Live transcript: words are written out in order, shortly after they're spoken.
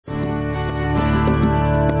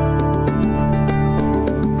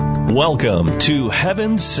Welcome to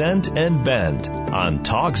Heaven Sent and Bent on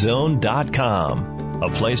TalkZone.com, a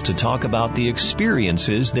place to talk about the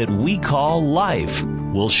experiences that we call life.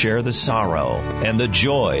 We'll share the sorrow and the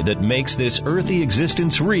joy that makes this earthly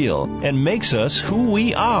existence real and makes us who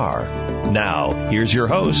we are. Now, here's your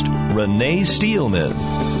host, Renee Steelman.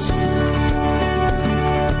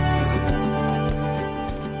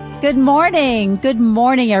 Good morning. Good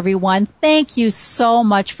morning, everyone. Thank you so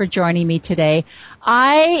much for joining me today.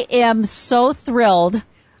 I am so thrilled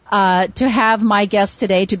to have my guest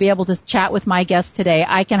today, to be able to chat with my guest today.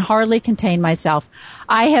 I can hardly contain myself.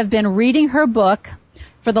 I have been reading her book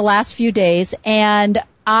for the last few days, and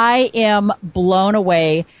I am blown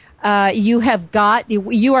away. You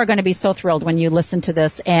are going to be so thrilled when you listen to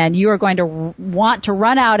this, and you are going to want to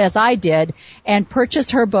run out, as I did, and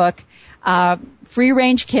purchase her book, Free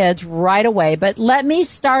Range Kids, right away. But let me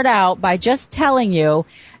start out by just telling you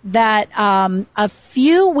that a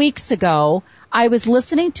few weeks ago, I was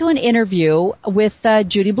listening to an interview with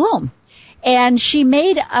Judy Blume. And she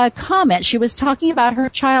made a comment. She was talking about her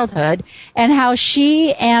childhood and how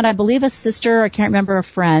she and I believe a sister, I can't remember, a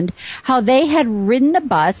friend, how they had ridden a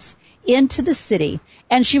bus into the city.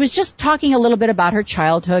 And she was just talking a little bit about her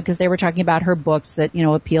childhood because they were talking about her books that, you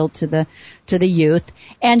know, appealed to the youth.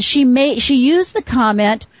 And she used the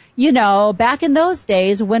comment, you know, back in those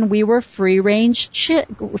days when we were free range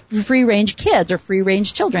kids or free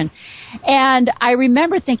range children. And I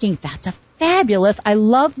remember thinking, that's I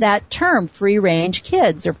love that term, free range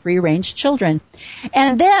kids or free range children.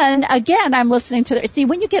 And then again, I'm listening to, see,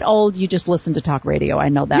 when you get old, you just listen to talk radio. I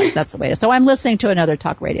know that's the way it is. So I'm listening to another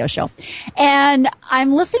talk radio show. And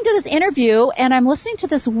I'm listening to this interview, and I'm listening to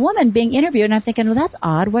this woman being interviewed, and I'm thinking, well, that's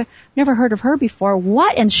odd. Never heard of her before.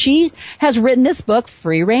 What? And she has written this book,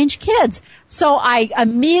 Free Range Kids. So I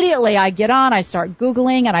get on, I start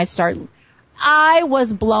Googling, and I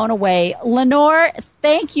was blown away. Lenore,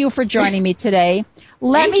 thank you for joining me today.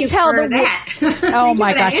 Thank you for that. Oh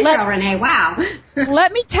my gosh. Intro, Renee. Wow.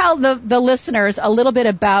 Let me tell the listeners a little bit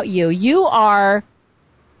about you. You are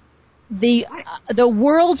the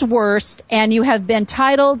world's worst, and you have been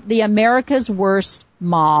titled the America's Worst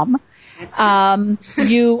Mom.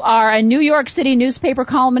 You are a New York City newspaper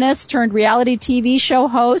columnist turned reality TV show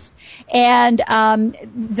host. And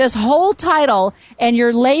this whole title and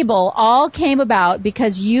your label all came about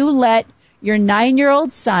because you let your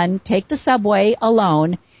 9-year-old son take the subway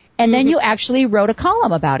alone, and then you actually wrote a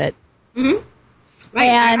column about it. Mm-hmm. Right.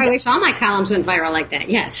 And I wish all my columns went viral like that.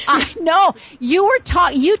 Yes. I know. You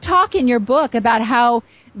talk in your book about how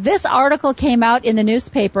this article came out in the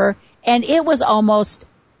newspaper, and it was almost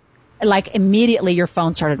like immediately your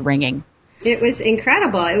phone started ringing. It was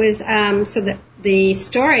incredible. It was, so the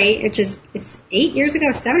story, it's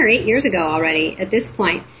 7 or 8 years ago already at this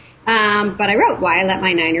point. But I wrote why I let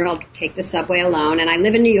my 9-year-old take the subway alone. And I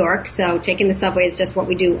live in New York, so taking the subway is just what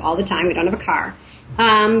we do all the time. We don't have a car.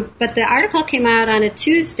 But the article came out on a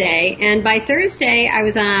Tuesday, and by Thursday I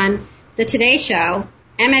was on the Today Show,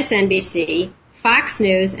 MSNBC, Fox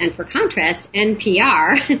News, and for contrast,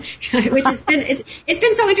 NPR, which has been, it's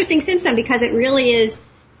been so interesting since then because it really is,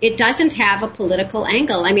 it doesn't have a political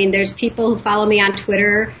angle. I mean, there's people who follow me on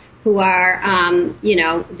Twitter who are,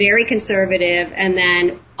 very conservative and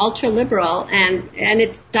then ultra liberal, and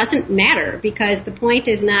it doesn't matter because the point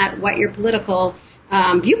is not what your political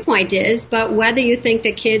viewpoint is, but whether you think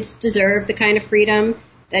that kids deserve the kind of freedom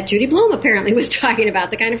that Judy Blume apparently was talking about,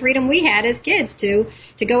 the kind of freedom we had as kids to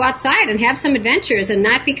go outside and have some adventures and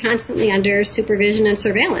not be constantly under supervision and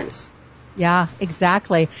surveillance. Yeah,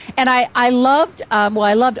 exactly. And I loved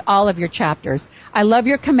all of your chapters. I love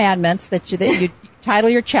your commandments that you title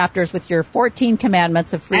your chapters with your 14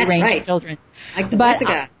 commandments of free range children. Like the voice of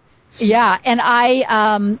God. Yeah, and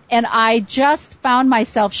I just found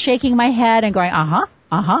myself shaking my head and going,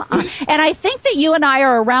 And I think that you and I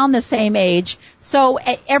are around the same age, so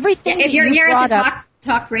everything if you're at the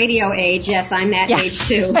talk radio age, yes, I'm that age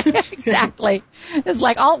too. Exactly. It's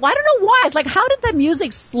like, I don't know why. It's like, how did the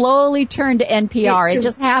music slowly turn to NPR? It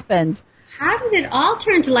just happened. How did it all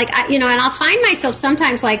turn to and I'll find myself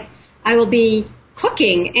sometimes I will be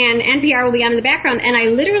cooking and NPR will be on in the background and I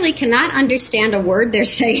literally cannot understand a word they're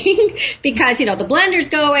saying because, the blender's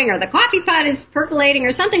going or the coffee pot is percolating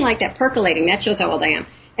or something like that. Percolating, that shows how old I am.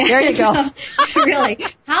 There you go. Really.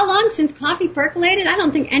 How long since coffee percolated? I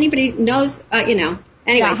don't think anybody knows,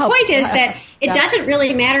 Anyways, the point is that it doesn't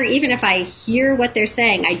really matter even if I hear what they're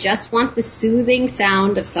saying. I just want the soothing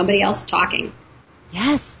sound of somebody else talking.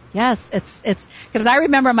 Yes. It's because I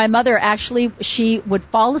remember my mother actually, she would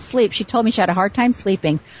fall asleep. She told me she had a hard time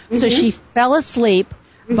sleeping. Mm-hmm. So she fell asleep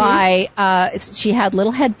by, she had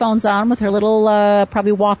little headphones on with her little,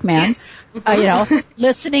 probably Walkman,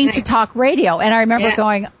 listening to talk radio. And I remember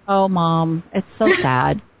going, oh, Mom, it's so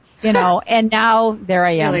sad, and now there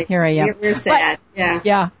I am. Really? Here I am. We're sad.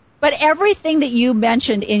 Yeah. But everything that you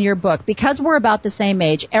mentioned in your book, because we're about the same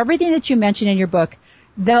age, everything that you mentioned in your book,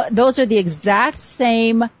 those are the exact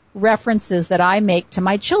same references that I make to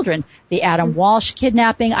my children. The Adam Walsh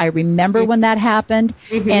kidnapping, I remember when that happened.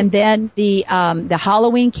 And then the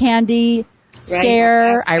Halloween candy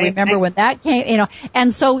scare, I remember when that came,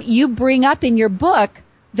 And so you bring up in your book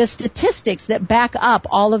the statistics that back up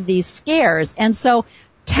all of these scares. And so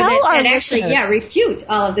tell our listeners. Actually, refute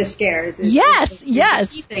all of the scares. Yes.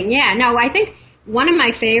 The thing. Yeah, no, I think one of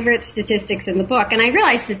my favorite statistics in the book, and I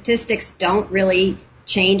realize statistics don't really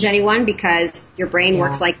change anyone because your brain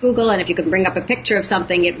works like Google, and if you can bring up a picture of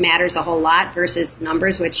something, it matters a whole lot versus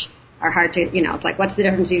numbers, which are hard to, it's like, what's the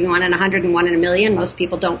difference between 1 in 100 and 1 in a million? Most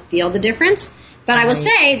people don't feel the difference. But I will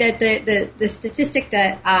say that the statistic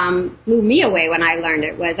that blew me away when I learned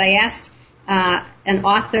it was I asked an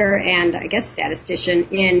author and I guess statistician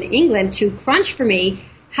in England to crunch for me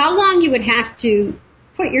how long you would have to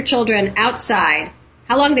put your children outside,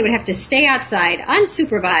 how long they would have to stay outside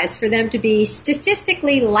unsupervised for them to be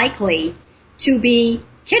statistically likely to be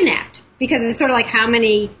kidnapped. Because it's sort of like how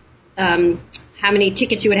many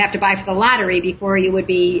tickets you would have to buy for the lottery before you would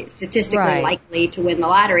be statistically likely to win the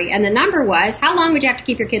lottery. And the number was, how long would you have to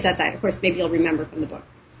keep your kids outside? Of course, maybe you'll remember from the book.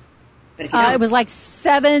 But if you don't, it was like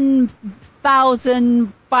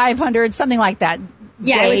 7,500, something like that.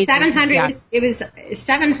 Yeah, it was 700. Yeah. It was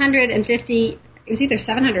 750. It was either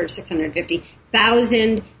 700 or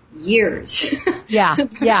 650,000 years.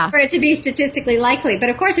 Yeah. For it to be statistically likely. But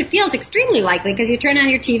of course, it feels extremely likely because you turn on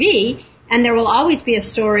your TV and there will always be a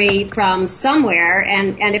story from somewhere.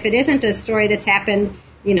 And if it isn't a story that's happened,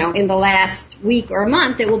 in the last week or a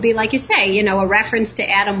month, it will be, like you say, a reference to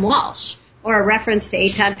Adam Walsh or a reference to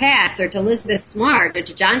Eitan Patz or to Elizabeth Smart or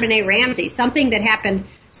to John Benet Ramsey, something that happened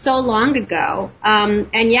so long ago.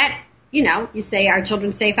 And yet, you say, are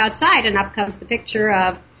children safe outside? And up comes the picture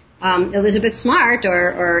of Elizabeth Smart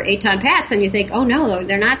or Eitan Patz, and you think, oh, no,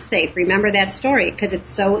 they're not safe. Remember that story, because it's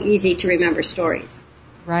so easy to remember stories.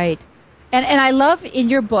 Right. And I love in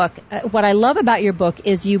your book, what I love about your book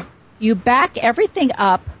is you back everything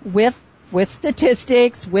up with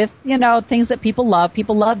statistics, with, things that people love.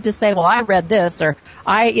 People love to say, well, I read this, or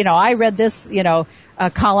I read this, a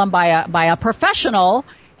column by a professional.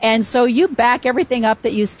 And so you back everything up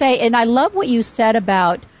that you say. And I love what you said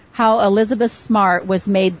about how Elizabeth Smart was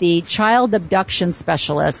made the child abduction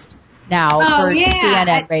specialist now for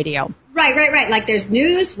CNN radio. Right. Like there's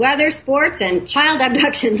news, weather, sports, and child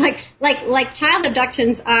abductions. Like child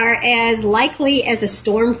abductions are as likely as a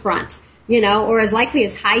storm front, or as likely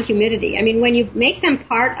as high humidity. I mean, when you make them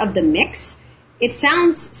part of the mix, it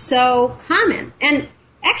sounds so common. And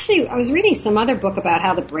actually, I was reading some other book about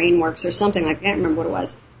how the brain works or something like that. I can't remember what it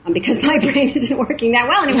was. Because my brain isn't working that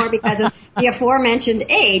well anymore because of the aforementioned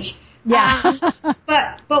age. Yeah.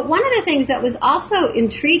 But one of the things that was also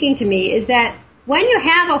intriguing to me is that when you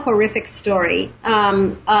have a horrific story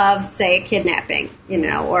of, say, a kidnapping,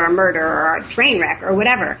 or a murder or a train wreck or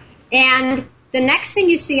whatever, and the next thing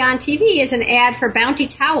you see on TV is an ad for Bounty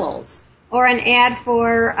Towels or an ad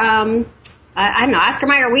for, I don't know, Oscar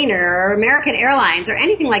Mayer Wiener or American Airlines or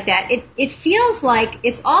anything like that, it feels like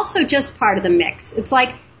it's also just part of the mix. It's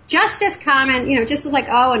like just as common, just as like,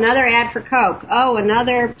 oh, another ad for Coke, oh,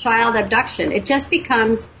 another child abduction. It just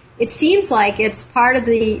becomes, it seems like it's part of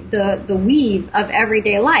the weave of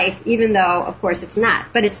everyday life, even though, of course, it's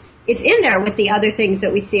not. But it's in there with the other things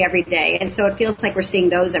that we see every day, and so it feels like we're seeing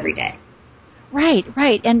those every day. Right.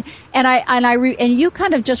 And you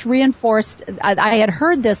kind of just reinforced. I had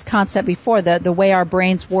heard this concept before, the way our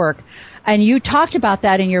brains work, and you talked about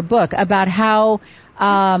that in your book about how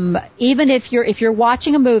even if you're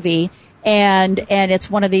watching a movie and it's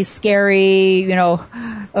one of these scary,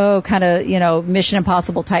 Mission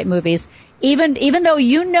Impossible type movies, even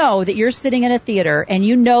though that you're sitting in a theater and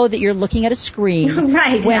that you're looking at a screen,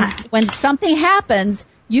 right? When something happens,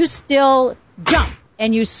 you still jump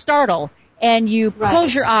and you startle. And you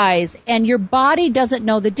close your eyes, and your body doesn't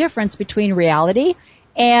know the difference between reality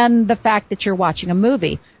and the fact that you're watching a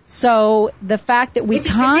movie. So the fact that we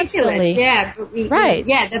constantly... the fact that we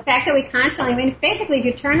constantly... basically, if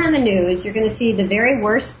you turn on the news, you're going to see the very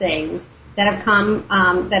worst things that have come,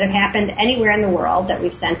 that have happened anywhere in the world that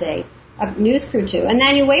we've sent a news crew to. And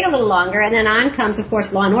then you wait a little longer, and then on comes, of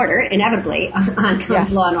course, Law and Order. Inevitably, on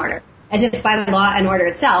comes Law and Order, as if by the Law and Order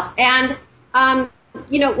itself. And...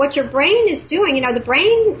 what your brain is doing, the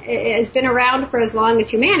brain has been around for as long as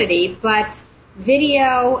humanity, but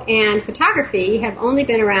video and photography have only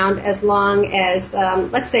been around as long as,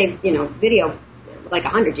 let's say, video like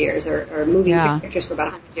 100 years or moving pictures for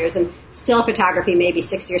about 100 years, and still photography maybe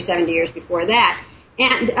 60 or 70 years before that.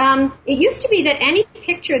 And it used to be that any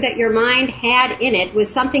picture that your mind had in it was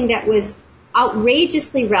something that was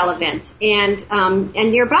outrageously relevant and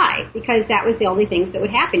nearby, because that was the only things that would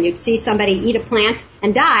happen. You'd see somebody eat a plant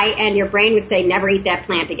and die, and your brain would say, never eat that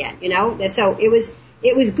plant again, So it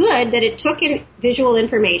was good that it took in visual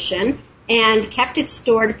information and kept it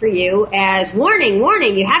stored for you as warning,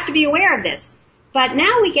 you have to be aware of this. But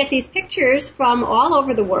now we get these pictures from all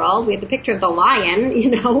over the world. We have the picture of the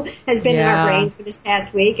lion, has been in our brains for this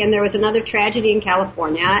past week. And there was another tragedy in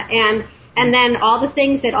California. And then all the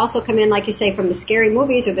things that also come in, like you say, from the scary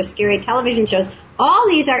movies or the scary television shows. All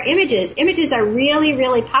these are images. Images are really,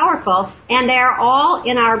 really powerful. And they're all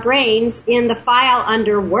in our brains in the file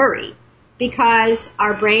under worry, because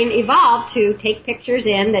our brain evolved to take pictures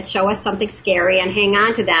in that show us something scary and hang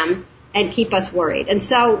on to them and keep us worried. And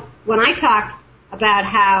so when I talk about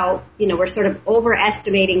how, we're sort of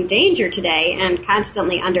overestimating danger today and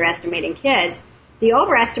constantly underestimating kids, the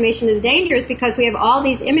overestimation of the danger is because we have all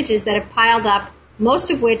these images that have piled up,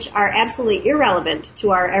 most of which are absolutely irrelevant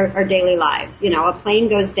to our daily lives. A plane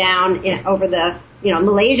goes down over the,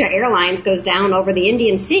 Malaysia Airlines goes down over the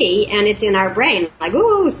Indian Sea, and it's in our brain, like,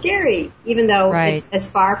 ooh, scary, even though it's as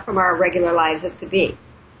far from our regular lives as could be.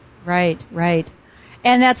 Right.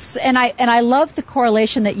 And I love the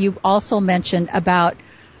correlation that you also mentioned about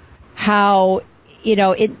how,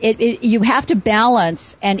 you have to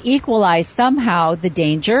balance and equalize somehow the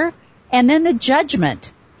danger and then the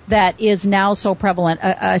judgment that is now so prevalent,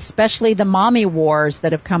 especially the mommy wars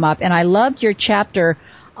that have come up. And I loved your chapter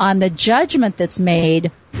on the judgment that's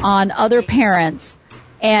made on other parents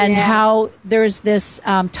and how there's this,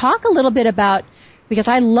 talk a little bit about, because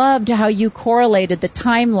I loved how you correlated the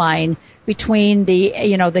timeline between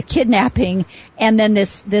the kidnapping and then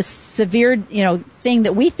this severe, thing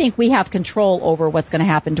that we think we have control over what's going to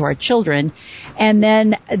happen to our children, and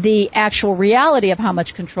then the actual reality of how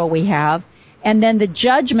much control we have, and then the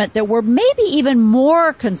judgment that we're maybe even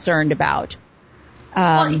more concerned about.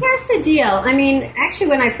 Well, here's the deal. I mean, actually,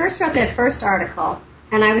 when I first wrote that first article,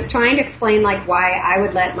 and I was trying to explain why I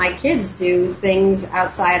would let my kids do things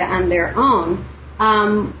outside on their own,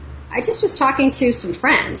 I just was talking to some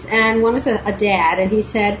friends, and one was a dad, and he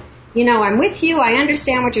said, I'm with you. I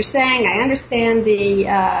understand what you're saying. I understand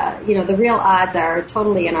the real odds are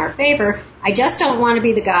totally in our favor. I just don't want to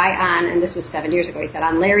be the guy on, and this was 7 years ago, he said,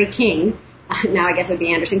 on Larry King. Now I guess it would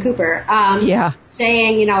be Anderson Cooper.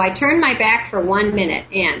 Saying, I turned my back for 1 minute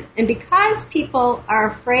and because people are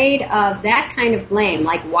afraid of that kind of blame,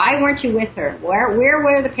 like, why weren't you with her? Where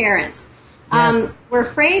were the parents? Yes. We're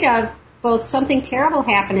afraid of both something terrible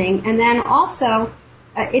happening, and then also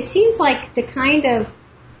it seems like the kind of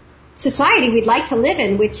society we'd like to live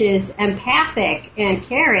in, which is empathic and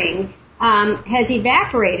caring, has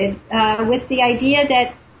evaporated with the idea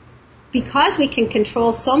that because we can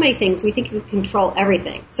control so many things, we think we can control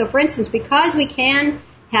everything. So, for instance, because we can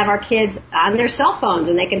have our kids on their cell phones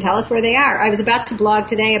and they can tell us where they are. I was about to blog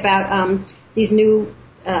today about these new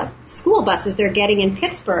school buses they're getting in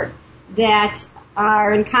Pittsburgh that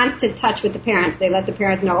are in constant touch with the parents. They let the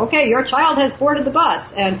parents know, okay, your child has boarded the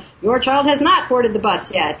bus, and your child has not boarded the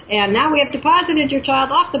bus yet, and now we have deposited your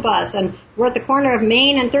child off the bus, and we're at the corner of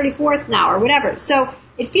Main and 34th now, or whatever. So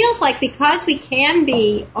it feels like because we can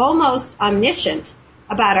be almost omniscient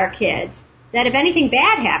about our kids, that if anything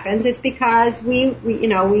bad happens, it's because we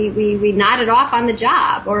nodded off on the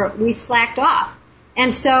job, or we slacked off.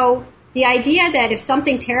 And so the idea that if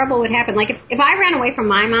something terrible would happen, like if I ran away from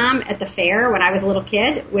my mom at the fair when I was a little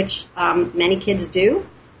kid, which many kids do,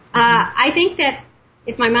 I think that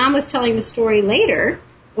if my mom was telling the story later,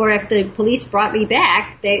 or if the police brought me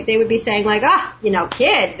back, they would be saying like,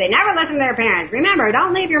 kids, they never listen to their parents. Remember,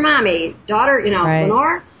 don't leave your mommy, daughter, right.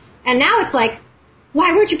 Lenore. And now it's like,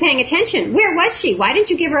 why weren't you paying attention? Where was she? Why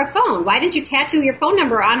didn't you give her a phone? Why didn't you tattoo your phone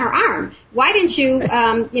number on her arm? Why didn't you,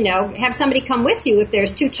 have somebody come with you if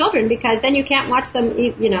there's two children? Because then you can't watch them,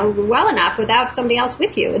 well enough without somebody else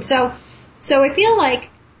with you. And so I feel like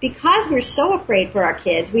because we're so afraid for our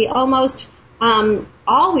kids, we almost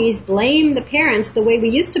always blame the parents the way we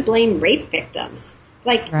used to blame rape victims.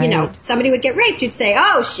 Like, right. Somebody would get raped, you'd say,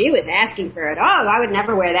 oh, she was asking for it. Oh, I would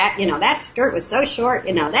never wear that. That skirt was so short.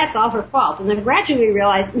 That's all her fault. And then gradually we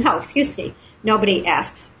realized, no, nobody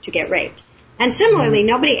asks to get raped. And similarly,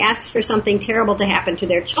 nobody asks for something terrible to happen to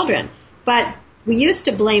their children. But we used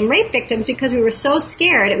to blame rape victims because we were so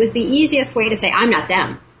scared. It was the easiest way to say, I'm not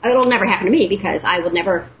them. It'll never happen to me because I will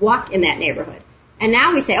never walk in that neighborhood. And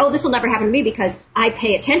now we say, oh, this will never happen to me because I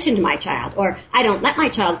pay attention to my child, or I don't let my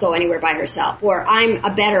child go anywhere by herself, or I'm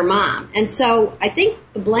a better mom. And so I think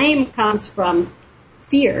the blame comes from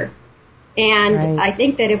fear. And I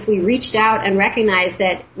think that if we reached out and recognized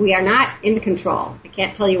that we are not in control, I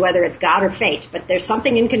can't tell you whether it's God or fate, but there's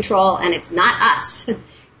something in control and it's not us.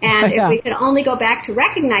 And if we could only go back to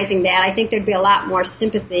recognizing that, I think there'd be a lot more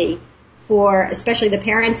sympathy for especially the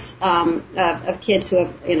parents of kids who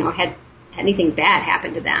have, had anything bad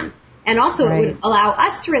happen to them. And also it would allow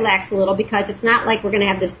us to relax a little because it's not like we're going to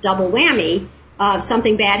have this double whammy of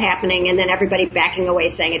something bad happening and then everybody backing away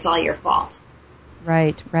saying it's all your fault.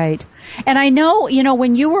 Right. And I know,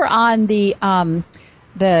 when you were on the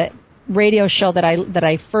radio show that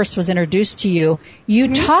I first was introduced to you,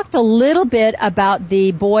 you talked a little bit about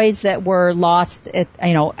the boys that were lost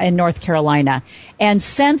in North Carolina. And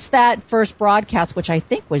since that first broadcast, which I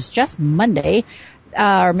think was just Monday,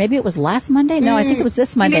 or maybe it was last Monday. No, I think it was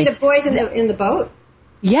this Monday. You mean the boys in the boat?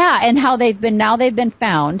 Yeah, and how they've been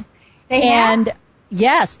found. They have? And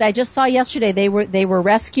yes, I just saw yesterday they were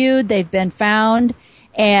rescued. They've been found,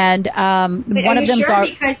 and one of them sure?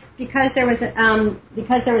 because there was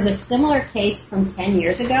a similar case from 10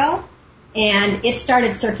 years ago, and it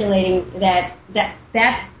started circulating that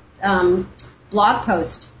blog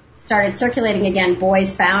post started circulating again.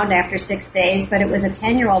 Boys found after 6 days, but it was a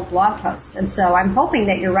 10-year-old blog post, and so I'm hoping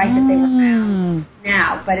that you're right that they were found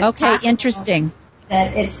now. But it's possible interesting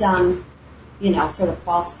that it's sort of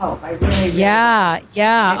false hope. I really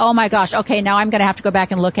Yeah. Oh my gosh. Okay, now I'm going to have to go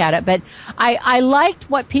back and look at it. But I liked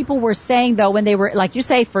what people were saying though when they were, like you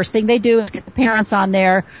say, first thing they do is get the parents on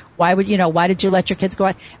there. Why did you let your kids go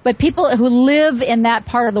out? But people who live in that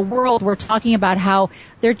part of the world were talking about how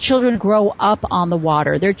their children grow up on the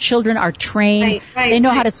water. Their children are trained. They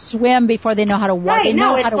know how to swim before they know how to walk.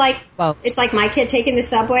 It's like my kid taking the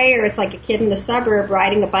subway, or it's like a kid in the suburb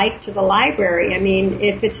riding a bike to the library. I mean,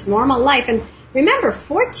 if it's normal life. And remember,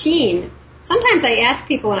 14, sometimes I ask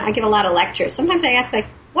people, and I give a lot of lectures, sometimes I ask,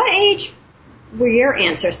 what age were your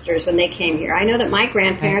ancestors when they came here? I know that my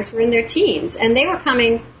grandparents were in their teens, and they were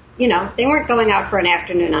coming, they weren't going out for an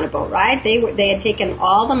afternoon on a boat ride. They had taken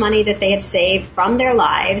all the money that they had saved from their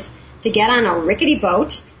lives to get on a rickety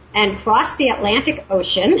boat and cross the Atlantic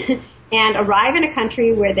Ocean and arrive in a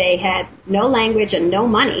country where they had no language and no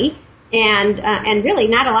money and really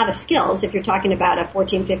not a lot of skills if you're talking about a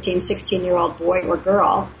 14, 15, 16-year-old boy or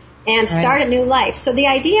girl, and start a new life. So the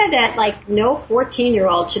idea that no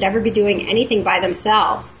 14-year-old should ever be doing anything by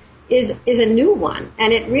themselves is a new one.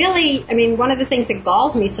 And it really, one of the things that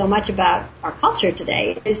galls me so much about our culture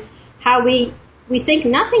today is how we think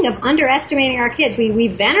nothing of underestimating our kids. We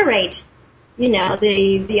venerate,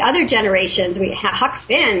 the other generations. We Huck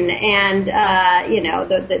Finn and,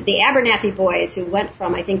 the Abernathy boys who went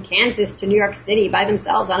from, I think, Kansas to New York City by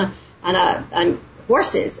themselves on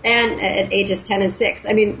horses and at ages 10 and 6.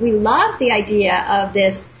 We love the idea of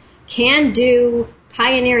this can-do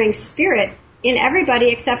pioneering spirit in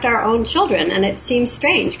everybody except our own children. And it seems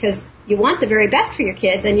strange because you want the very best for your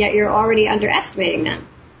kids, and yet you're already underestimating them.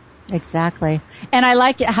 Exactly. And I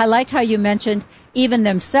like how you mentioned even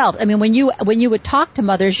themselves. When you would talk to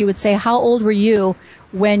mothers, you would say, how old were you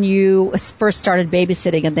when you first started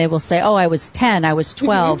babysitting? And they will say, I was 10, I was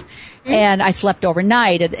 12. And I slept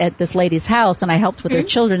overnight at this lady's house, and I helped with their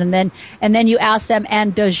children. And then you ask them,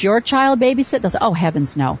 and does your child babysit? They'll say, oh,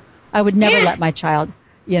 heavens no. I would never let my child,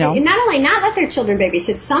 Not only not let their children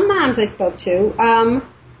babysit, some moms I spoke to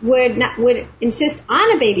would insist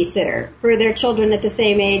on a babysitter for their children at the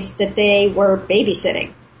same age that they were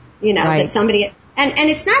babysitting. That somebody, and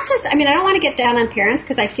it's not just, I don't want to get down on parents,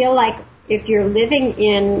 because I feel like if you're living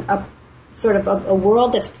in a sort of a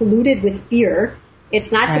world that's polluted with fear,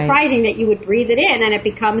 it's not surprising that you would breathe it in and it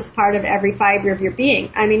becomes part of every fiber of your being.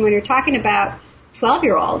 When you're talking about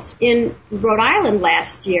 12-year-olds in Rhode Island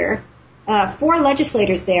last year, 4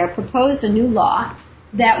 legislators there proposed a new law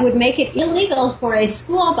that would make it illegal for a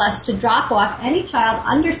school bus to drop off any child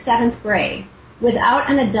under 7th grade without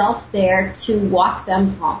an adult there to walk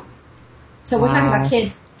them home. So we're talking about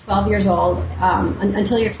kids 12 years old,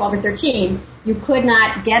 until you're 12 or 13, you could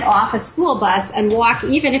not get off a school bus and walk,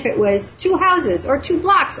 even if it was 2 houses or 2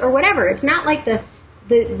 blocks or whatever. It's not like the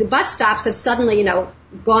bus stops have suddenly,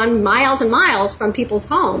 gone miles and miles from people's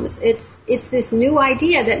homes. It's this new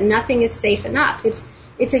idea that nothing is safe enough.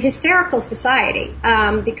 It's a hysterical society,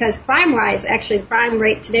 because crime-wise, actually, the crime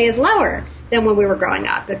rate today is lower than when we were growing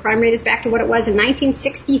up. The crime rate is back to what it was in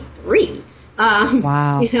 1963.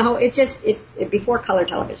 Wow. It's before color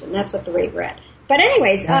television. That's what the rate we're at. But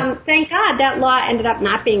anyways, thank God that law ended up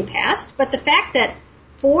not being passed. But the fact that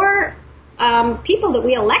 4 people that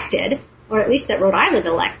we elected or at least that Rhode Island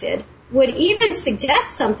elected, would even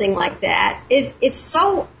suggest something like that, it's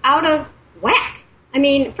so out of whack. I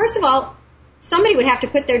mean, first of all, somebody would have to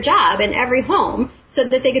quit their job in every home so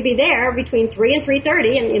that they could be there between 3 and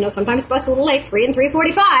 3:30, and, you know, sometimes bus a little late, 3 and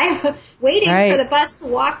 3:45, waiting for the bus to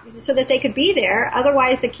walk so that they could be there.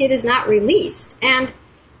 Otherwise, the kid is not released. And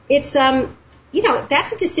it's, you know,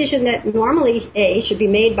 that's a decision that normally, A, should be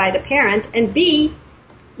made by the parent, and B,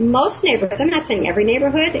 most neighborhoods, I'm not saying every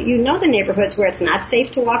neighborhood, you know the neighborhoods where it's not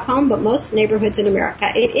safe to walk home, but most neighborhoods in America,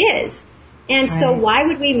 it is. And so why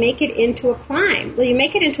would we make it into a crime? Well, you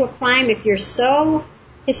make it into a crime if you're so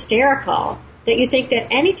hysterical that you think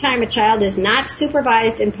that any time a child is not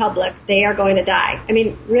supervised in public, they are going to die. I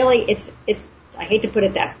mean, really, it's. I hate to put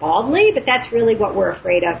it that baldly, but that's really what we're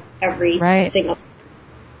afraid of every single time.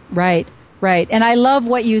 Right. And I love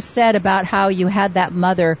what you said about how you had that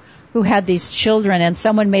mother who had these children, and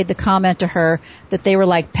someone made the comment to her that they were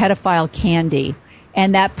like pedophile candy,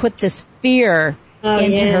 and that put this fear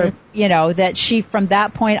into her, you know, that she from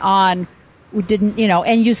that point on didn't, you know,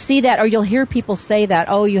 and you see that, or you'll hear people say that,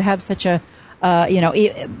 oh, you have such a, you know,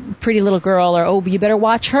 pretty little girl, or, oh, you better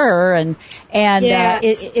watch her, and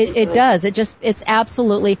it does. It's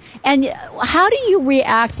absolutely. And how do you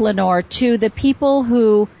react, Lenore, to the people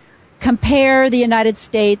who compare the United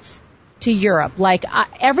States to Europe? Like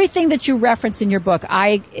everything that you reference in your book,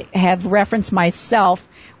 I have referenced myself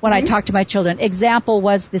when I talk to my children. Example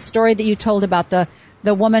was the story that you told about the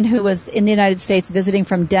woman who was in the United States visiting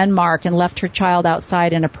from Denmark and left her child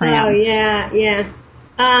outside in a pram. Oh, yeah.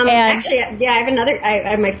 Actually, I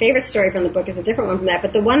have my favorite story from the book is a different one from that,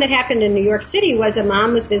 but the one that happened in New York City was a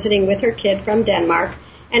mom was visiting with her kid from Denmark,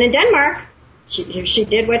 and in Denmark, she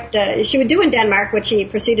did what she would do in Denmark, what she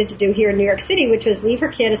proceeded to do here in New York City, which was leave her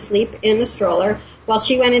kid asleep in the stroller while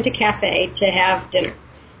she went into cafe to have dinner.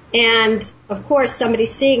 And, of course, somebody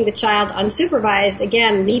seeing the child unsupervised,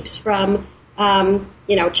 again, leaps from,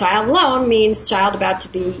 you know, child alone means child about to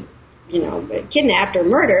be, you know, kidnapped or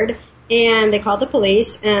murdered. And they called the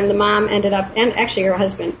police, and the mom ended up, and actually her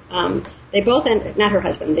husband, they both ended, not her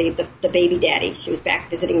husband, the baby daddy. She was back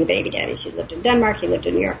visiting the baby daddy. She lived in Denmark, he lived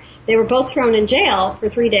in New York. They were both thrown in jail for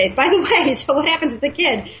 3 days. By the way, so what happens to the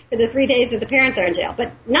kid for the 3 days that the parents are in jail?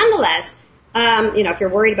 But nonetheless, you know, if you're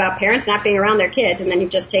worried about parents not being around their kids and then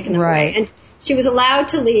you've just taken them away. And she was allowed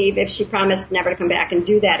to leave if she promised never to come back and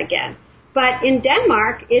do that again. But in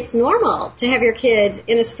Denmark, it's normal to have your kids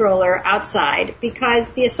in a stroller outside because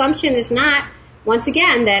the assumption is not, once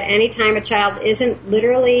again, that any time a child isn't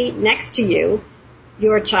literally next to you,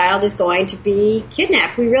 your child is going to be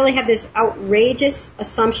kidnapped. We really have this outrageous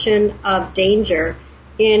assumption of danger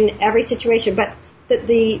in every situation. But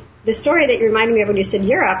the story that you reminded me of when you said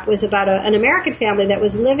Europe was about an American family that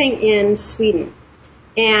was living in Sweden.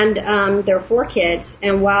 And there were 4 kids,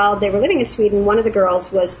 and while they were living in Sweden, one of the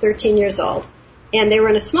girls was 13 years old. And they were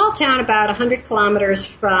in a small town about 100 kilometers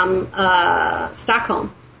from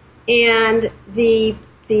Stockholm. And the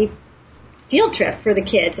field trip for the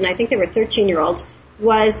kids, and I think they were 13-year-olds,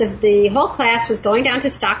 was the whole class was going down to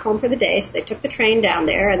Stockholm for the day, so they took the train down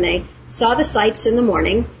there, and they saw the sights in the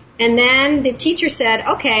morning. And then the teacher said,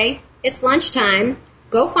 okay, it's lunchtime,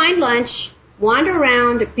 go find lunch, wander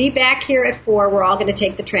around, be back here at 4, we're all going to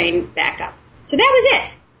take the train back up. So that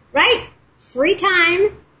was it, right? Free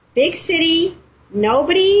time, big city,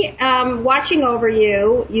 nobody watching over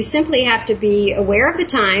you. You simply have to be aware of the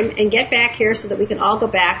time and get back here so that we can all go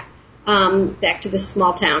back to this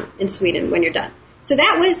small town in Sweden when you're done. So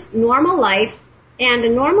that was normal life and a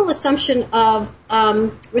normal assumption of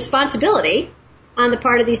responsibility on the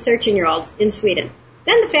part of these 13-year-olds in Sweden.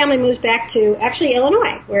 Then the family moves back to, actually,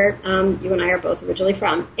 Illinois, where you and I are both originally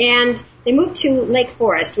from. And they moved to Lake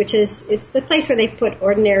Forest, which is, it's the place where they put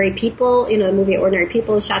Ordinary People, you know, the movie Ordinary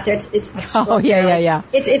People is shot there. It's yeah.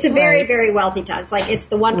 It's a very, very wealthy town. It's like, it's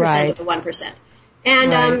the 1% of the 1%.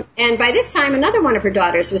 And by this time, another one of her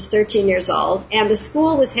daughters was 13 years old, and the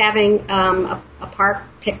school was having a park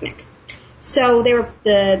picnic. So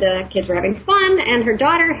the kids were having fun, and her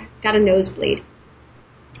daughter got a nosebleed.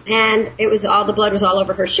 And the blood was all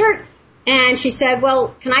over her shirt. And she said,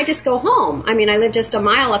 well, can I just go home? I mean, I live just a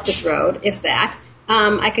mile up this road, if that.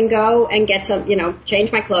 I can go and get some, you know,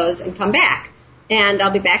 change my clothes and come back. And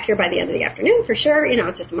I'll be back here by the end of the afternoon for sure. You know,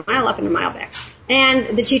 it's just a mile up and a mile back.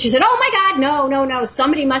 And the teacher said, oh my God, no,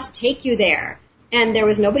 somebody must take you there. And there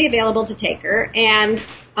was nobody available to take her. And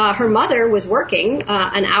her mother was working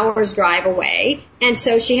an hour's drive away. And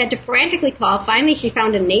so she had to frantically call. Finally, she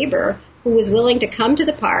found a neighbor who was willing to come to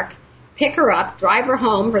the park, pick her up, drive her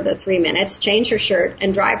home for the 3 minutes, change her shirt,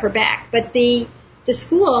 and drive her back. But the the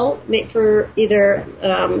school, for either,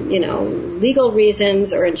 legal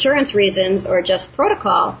reasons or insurance reasons or just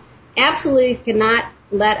protocol, absolutely cannot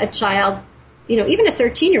let a child, even a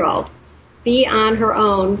 13-year-old, be on her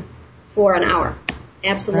own for an hour.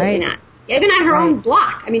 Absolutely not. Even on her own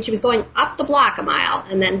block. I mean, she was going up the block a mile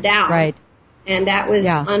and then down. Right. And that was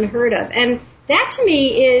unheard of. And that to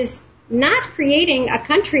me is not creating a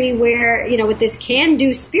country where, with this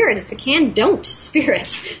can-do spirit. It's a can-don't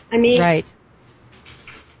spirit. I mean,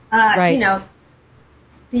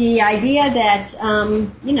 the idea that,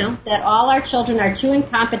 that all our children are too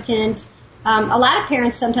incompetent. A lot of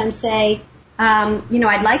parents sometimes say,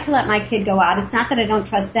 I'd like to let my kid go out. It's not that I don't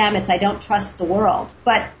trust them. It's I don't trust the world.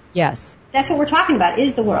 But yes, that's what we're talking about,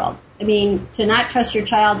 is the world. I mean, to not trust your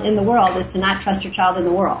child in the world is to not trust your child in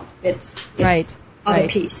the world. It's other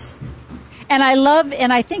piece. And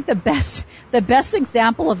I think the best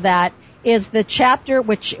example of that is the chapter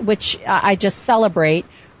which I just celebrate,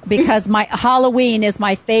 because my Halloween is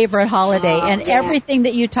my favorite holiday, and everything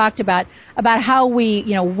that you talked about how we,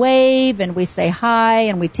 wave and we say hi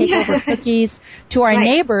and we take over cookies to our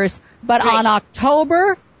neighbors, but on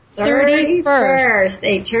October 31st,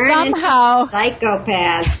 they turn into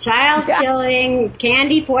psychopaths, child killing,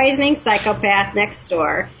 candy poisoning psychopath next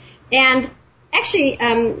door. And actually,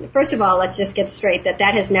 first of all, let's just get straight that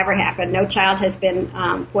has never happened. No child has been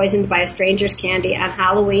poisoned by a stranger's candy on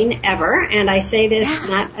Halloween ever. And I say this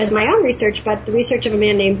not as my own research, but the research of a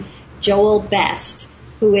man named Joel Best,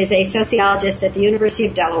 who is a sociologist at the University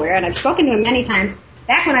of Delaware. And I've spoken to him many times.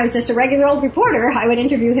 Back when I was just a regular old reporter, I would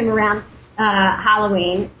interview him around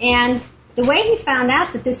Halloween. And the way he found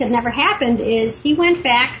out that this had never happened is he went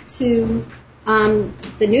back to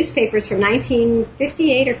the newspapers from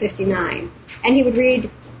 1958 or 59, and he would read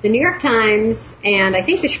the New York Times and I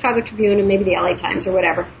think the Chicago Tribune and maybe the LA Times or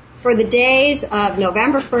whatever for the days of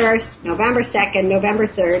November 1st, November 2nd, November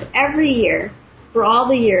 3rd, every year for all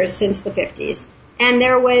the years since the 50s. And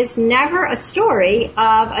there was never a story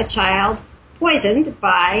of a child poisoned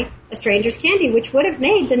by a stranger's candy, which would have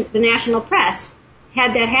made the national press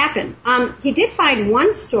had that happened. He did find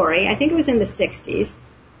one story, I think it was in the 60s,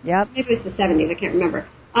 maybe it was the 70s, I can't remember,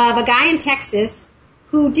 of a guy in Texas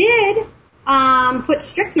who did put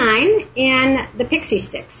strychnine in the pixie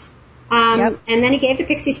sticks. And then he gave the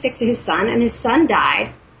pixie stick to his son, and his son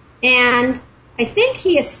died. And I think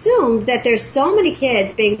he assumed that there's so many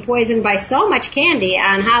kids being poisoned by so much candy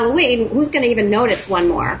on Halloween, who's going to even notice one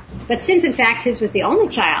more? But since, in fact, his was the only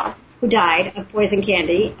child who died of poison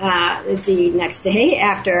candy the next day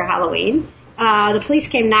after Halloween, the police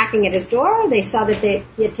came knocking at his door. They saw that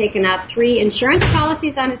he had taken out 3 insurance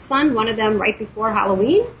policies on his son, one of them right before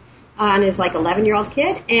Halloween, on his 11-year-old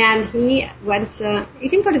kid. And he he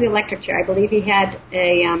didn't go to the electric chair. I believe he had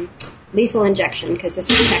a lethal injection because this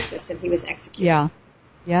was Texas and he was executed.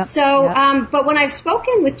 But when I've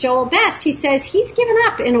spoken with Joel Best, he says he's given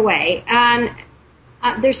up in a way. And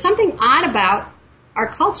there's something odd about our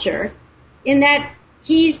culture in that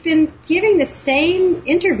he's been giving the same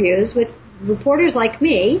interviews with reporters like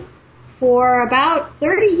me for about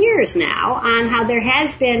 30 years now on how there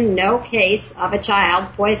has been no case of a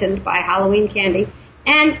child poisoned by Halloween candy.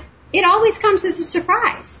 And it always comes as a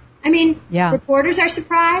surprise. I mean, reporters are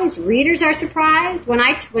surprised, readers are surprised.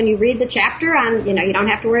 When you read the chapter on, you don't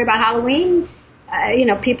have to worry about Halloween,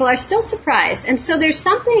 people are still surprised. And so there's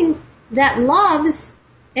something that loves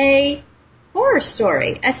a horror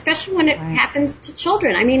story, especially when it happens to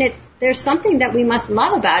children. I mean, there's something that we must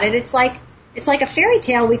love about it. It's like a fairy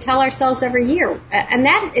tale we tell ourselves every year. And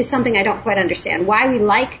that is something I don't quite understand. Why we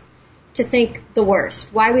like to think the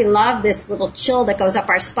worst. Why we love this little chill that goes up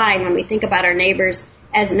our spine when we think about our neighbors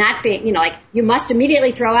as not being, you must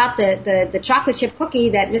immediately throw out the chocolate chip cookie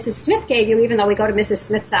that Mrs. Smith gave you, even though we go to Mrs.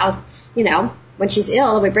 Smith's house, when she's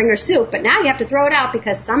ill and we bring her soup. But now you have to throw it out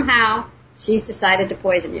because somehow she's decided to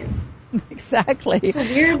poison you. Exactly. It's a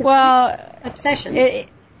weird obsession. It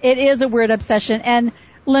is a weird obsession. And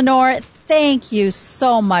Lenore, thank you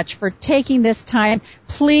so much for taking this time.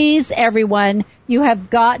 Please, everyone, you have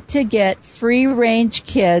got to get Free Range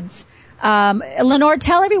Kids. Lenore,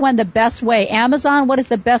 tell everyone the best way. Amazon, what is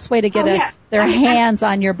the best way to get their hands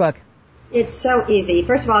on your book? It's so easy.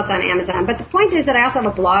 First of all, it's on Amazon. But the point is that I also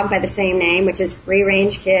have a blog by the same name, which is Free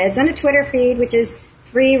Range Kids, and a Twitter feed, which is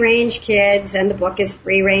Free Range Kids, and the book is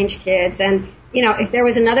Free Range Kids. And, if there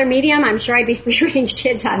was another medium, I'm sure I'd be Free Range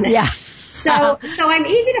Kids on there. Yeah. So I'm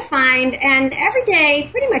easy to find, and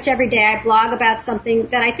pretty much every day, I blog about something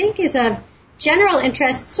that I think is of general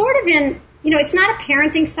interest, sort of in, it's not a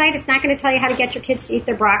parenting site. It's not going to tell you how to get your kids to eat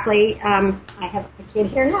their broccoli. I have a kid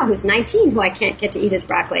here now who's 19 who I can't get to eat his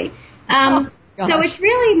broccoli. But So it's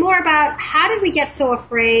really more about how did we get so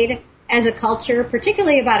afraid as a culture,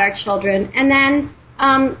 particularly about our children, and then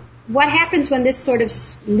what happens when this sort of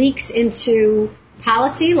leaks into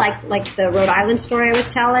policy, like the Rhode Island story I was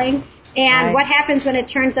telling, and what happens when it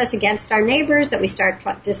turns us against our neighbors, that we start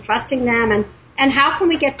distrusting them, and how can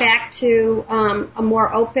we get back to a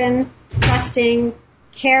more open, trusting,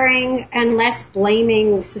 caring, and less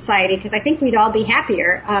blaming society? Because I think we'd all be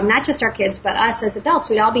happier, not just our kids, but us as adults.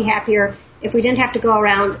 We'd all be happier if we didn't have to go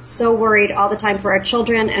around so worried all the time for our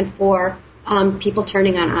children and for people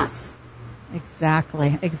turning on us.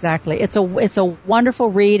 Exactly. It's a wonderful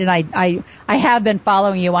read, and I have been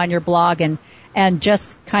following you on your blog and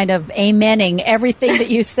just kind of amening everything that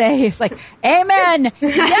you say. It's like, amen,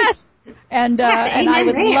 yes. And I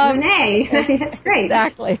would love. Renee. That's great.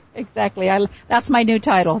 Exactly. That's my new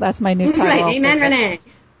title. Right. Amen, Renee.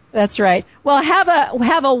 That's right. Well,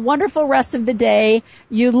 have a wonderful rest of the day.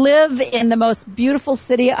 You live in the most beautiful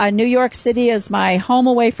city. New York City is my home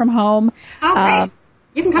away from home. Oh, great.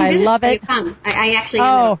 You can come visit. I love it. Come. I actually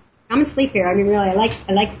come and sleep here. I mean, really, I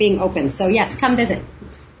like being open. So yes, come visit.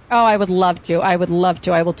 Oh, I would love to. I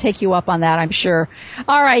will take you up on that, I'm sure.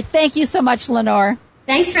 All right. Thank you so much, Lenore.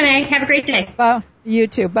 Thanks, Renee. Have a great day. You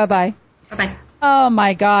too. Bye-bye. Bye-bye. Oh,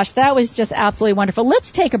 my gosh. That was just absolutely wonderful.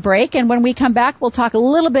 Let's take a break, and when we come back, we'll talk a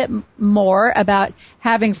little bit more about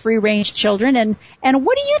having free-range children, and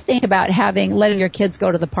what do you think about letting your kids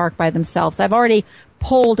go to the park by themselves? I've already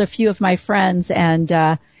polled a few of my friends, and,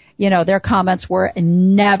 their comments were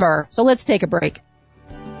never. So let's take a break.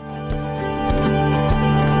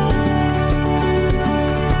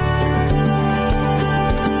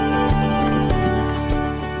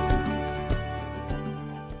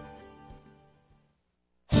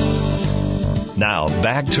 Now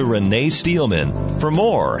back to Renee Steelman for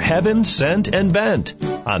more Heaven Sent and Bent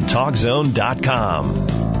on TalkZone.com.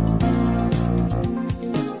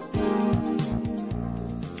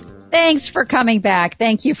 Thanks for coming back.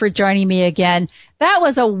 Thank you for joining me again. That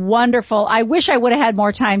was a wonderful, I wish I would have had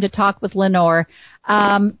more time to talk with Lenore.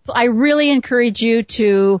 I really encourage you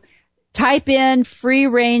to type in free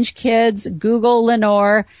range kids, Google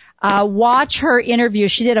Lenore, watch her interview.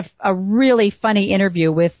 She did a really funny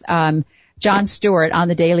interview with, Jon Stewart on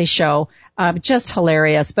The Daily Show. Just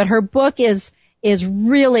hilarious. But her book is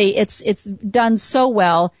really, it's done so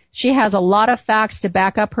well. She has a lot of facts to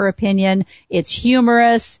back up her opinion. It's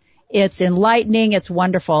humorous. It's enlightening. It's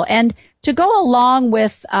wonderful. And to go along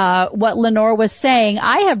with, what Lenore was saying,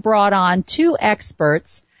 I have brought on two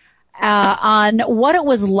experts, on what it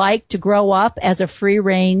was like to grow up as a free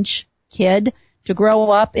range kid, to grow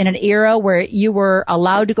up in an era where you were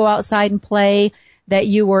allowed to go outside and play, that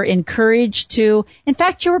you were encouraged to. In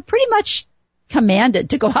fact, you were pretty much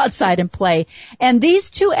commanded to go outside and play. And these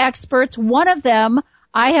two experts, one of them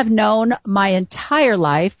I have known my entire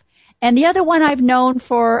life, and the other one I've known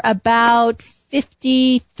for about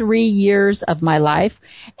 53 years of my life.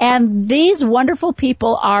 And these wonderful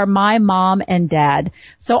people are my mom and dad.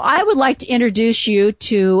 So I would like to introduce you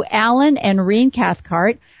to Alan and Reen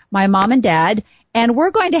Cathcart, my mom and dad, and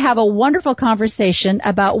we're going to have a wonderful conversation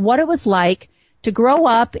about what it was like to grow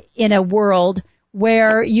up in a world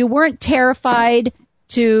where you weren't terrified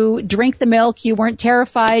to drink the milk, you weren't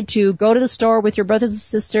terrified to go to the store with your brothers and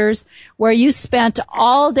sisters, where you spent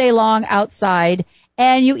all day long outside,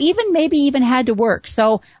 and you maybe even had to work.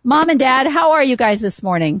 So, Mom and Dad, how are you guys this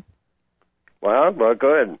morning? Well, we're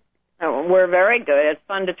good. We're very good. It's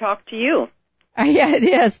fun to talk to you. Yeah, it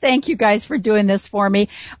is. Thank you guys for doing this for me.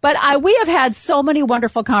 But we have had so many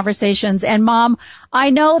wonderful conversations, and Mom, I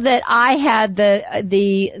know that I had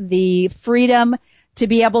the freedom to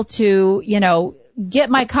be able to, get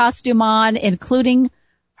my costume on, including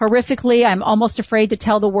horrifically, I'm almost afraid to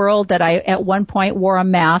tell the world that I at one point wore a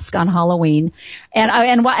mask on Halloween, and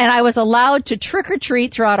I was allowed to trick or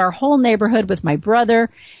treat throughout our whole neighborhood with my brother.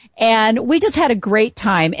 And we just had a great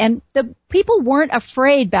time. And the people weren't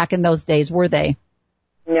afraid back in those days, were they?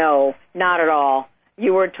 No, not at all.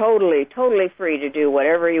 You were totally free to do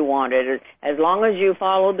whatever you wanted, as long as you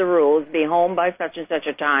followed the rules. Be home by such and such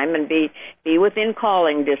a time, and be within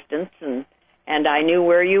calling distance, and I knew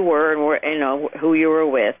where you were and who you were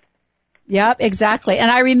with. Yep, exactly.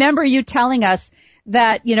 And I remember you telling us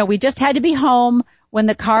that we just had to be home when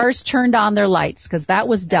the cars turned on their lights, because that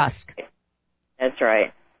was dusk. That's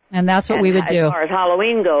right. And that's what we would do. As far as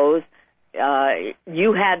Halloween goes,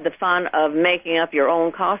 you had the fun of making up your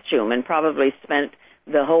own costume, and probably spent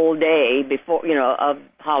the whole day before, of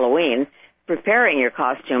Halloween preparing your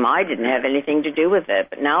costume. I didn't have anything to do with it,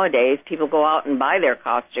 but nowadays people go out and buy their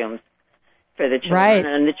costumes for the children, right.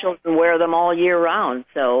 And the children wear them all year round.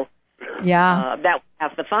 So Yeah. That was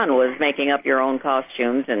half the fun, was making up your own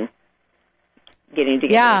costumes and getting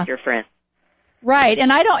together with your friends. Right.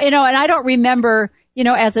 And I don't remember,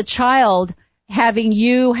 as a child having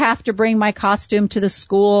you have to bring my costume to the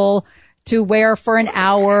school to wear for an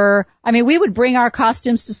hour. I mean, we would bring our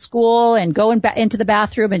costumes to school and go into the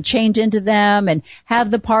bathroom and change into them and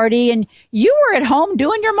have the party. And you were at home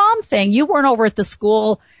doing your mom thing. You weren't over at the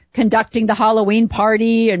school conducting the Halloween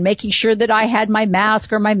party and making sure that I had my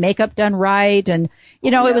mask or my makeup done right. And,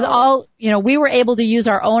 it was all, we were able to use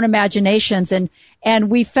our own imaginations, and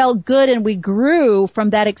we felt good, and we grew from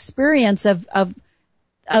that experience of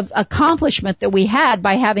accomplishment that we had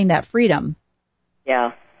by having that freedom.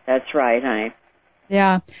 Yeah, that's right, honey.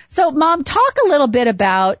 Yeah. So, Mom, talk a little bit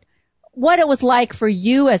about what it was like for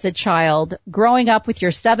you as a child growing up with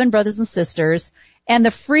your 7 brothers and sisters and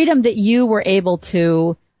the freedom that you were able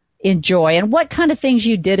to enjoy, and what kind of things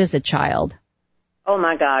you did as a child. Oh,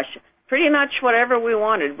 my gosh. Pretty much whatever we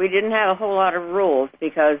wanted. We didn't have a whole lot of rules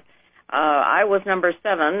because I was number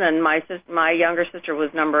 7 and my younger sister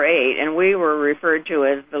was number 8, and we were referred to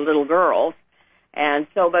as the little girls. And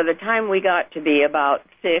so by the time we got to be about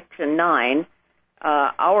 6 and 9,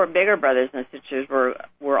 our bigger brothers and sisters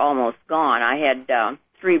were almost gone. I had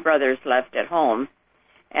 3 brothers left at home,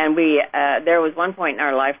 and there was one point in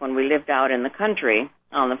our life when we lived out in the country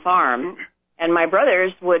on the farm, and my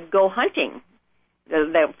brothers would go hunting.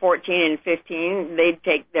 They're 14 and 15, they'd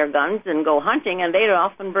take their guns and go hunting, and they'd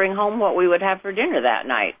often bring home what we would have for dinner that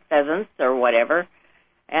night, pheasants or whatever.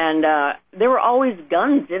 And there were always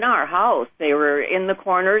guns in our house. They were in the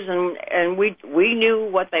corners, and we knew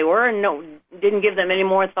what they were, and didn't give them any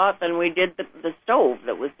more thought than we did the stove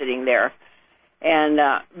that was sitting there. And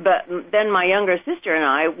but then my younger sister and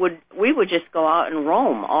I we would just go out and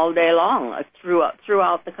roam all day long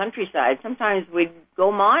throughout the countryside. Sometimes we'd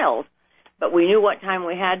go miles, but we knew what time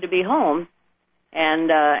we had to be home, and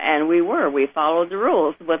we followed the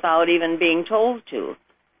rules without even being told to.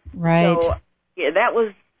 Right. So yeah, that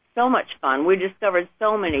was so much fun. We discovered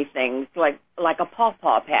so many things, like a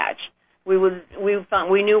pawpaw patch. We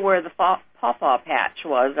knew where the pawpaw patch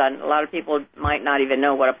was, and a lot of people might not even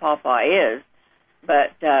know what a pawpaw is,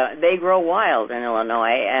 but they grow wild in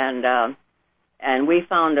Illinois, and we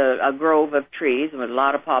found a grove of trees with a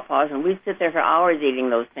lot of pawpaws, and we'd sit there for hours eating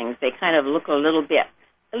those things. They kind of look a little bit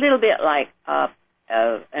like an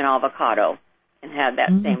avocado and have that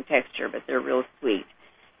same texture, but they're real sweet.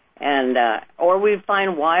 And or we'd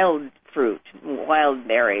find wild fruit, wild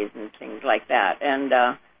berries and things like that, and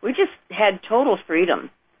we just had total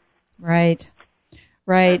freedom. Right.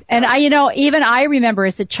 And I remember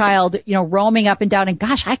as a child, roaming up and down, and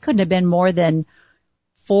gosh, I couldn't have been more than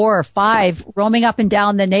 4 or 5, roaming up and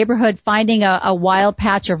down the neighborhood, finding a wild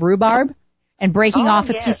patch of rhubarb and breaking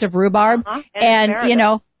off a piece of rhubarb. And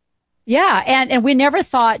and we never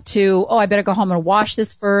thought I better go home and wash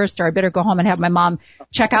this first, or I better go home and have my mom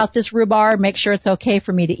check out this rhubarb, make sure it's okay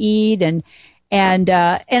for me to eat. And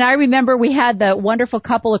I remember we had the wonderful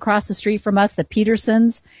couple across the street from us, the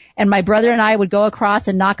Petersons, and my brother and I would go across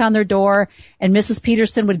and knock on their door, and Mrs.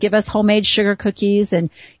 Peterson would give us homemade sugar cookies. And,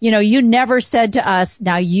 you never said to us,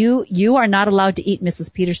 now you are not allowed to eat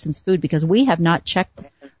Mrs. Peterson's food because we have not checked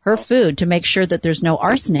her food to make sure that there's no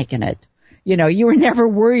arsenic in it. You were never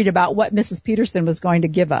worried about what Mrs. Peterson was going to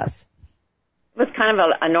give us. It was kind of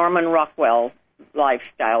a Norman Rockwell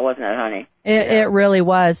lifestyle, wasn't it, honey? It really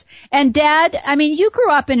was. And Dad, you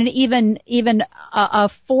grew up in an even a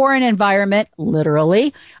foreign environment,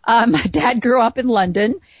 literally. Dad grew up in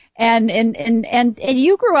London, and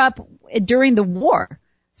you grew up during the war.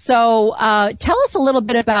 So tell us a little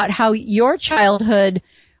bit about how your childhood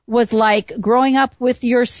was like growing up with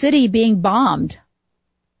your city being bombed.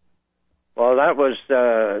 Well, that was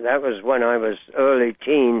when I was early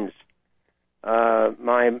teens.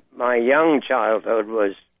 My young childhood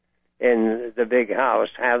was in the big house,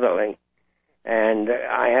 Hatherley, and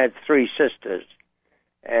I had 3 sisters,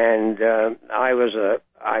 and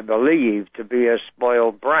I believe to be a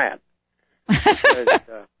spoiled brat, because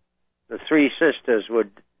the 3 sisters would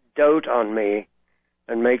dote on me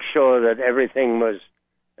and make sure that everything was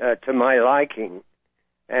to my liking,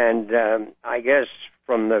 and I guess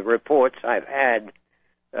from the reports I've had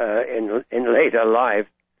in later life,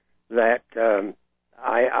 that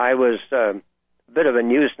I was a bit of a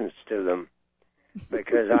nuisance to them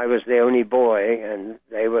because I was the only boy and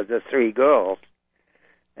they were the 3 girls.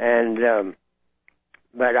 And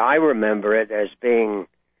but I remember it as being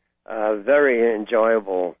a very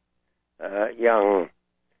enjoyable young,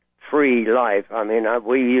 free life.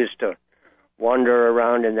 We used to wander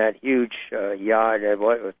around in that huge yard. It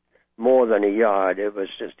was more than a yard. It was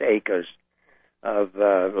just acres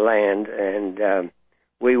land, and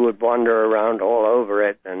we would wander around all over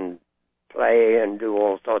it and play and do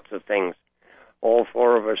all sorts of things, all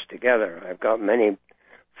four of us together. I've got many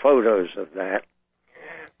photos of that.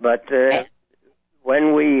 But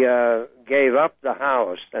when we gave up the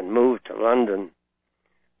house and moved to London,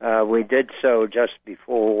 we did so just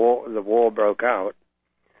before the war broke out.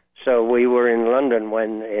 So we were in London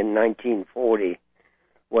in 1940,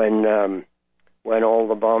 when all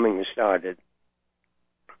the bombing started,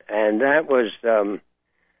 and that was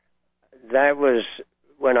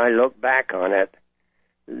when I look back on it,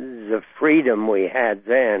 the freedom we had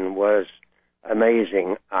then was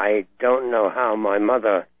amazing. I don't know how my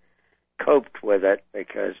mother coped with it,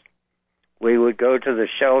 because we would go to the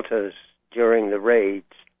shelters during the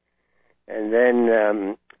raids, and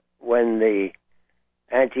then when the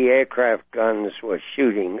anti-aircraft guns were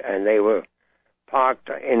shooting, and they were parked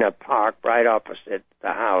in a park right opposite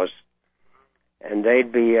the house, and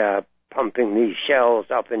they'd be pumping these shells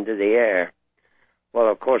up into the air.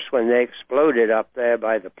 Well, of course, when they exploded up there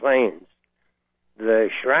by the planes, the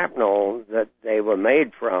shrapnel that they were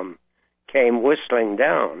made from came whistling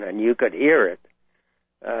down, and you could hear it,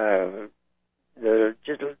 the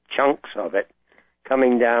just chunks of it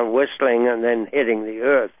coming down, whistling, and then hitting the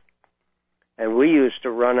earth. And we used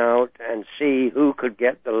to run out and see who could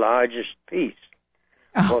get the largest piece.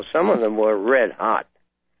 Oh. Well, some of them were red hot,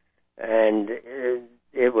 and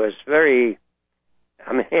it was very,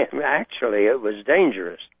 actually, it was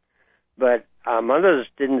dangerous. But our mothers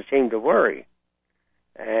didn't seem to worry,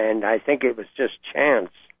 and I think it was just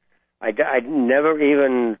chance. I'd never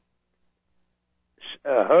even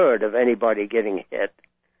heard of anybody getting hit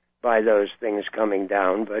by those things coming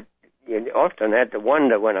down, but you often had to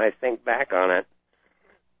wonder, when I think back on it,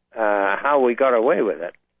 how we got away with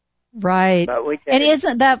it. Right. And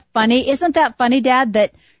isn't that funny? Isn't that funny, Dad,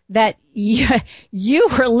 that you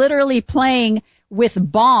were literally playing with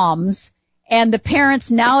bombs, and the parents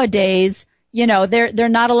nowadays, they're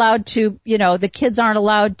not allowed to, the kids aren't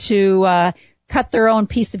allowed to cut their own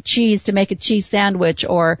piece of cheese to make a cheese sandwich,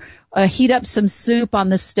 or heat up some soup on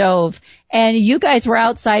the stove. And you guys were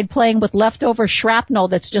outside playing with leftover shrapnel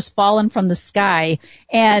that's just fallen from the sky.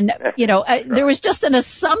 And, there was just an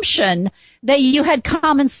assumption that you had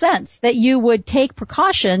common sense, that you would take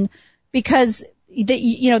precaution, because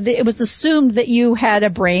it was assumed that you had a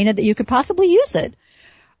brain and that you could possibly use it.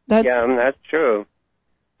 That's true.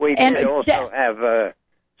 We did also have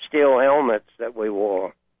steel helmets that we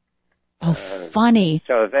wore. Oh, funny.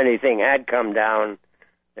 So if anything had come down,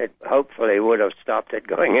 it hopefully would have stopped it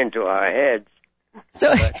going into our heads.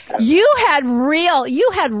 So you had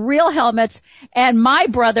real helmets, and my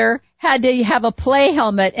brother had to have a play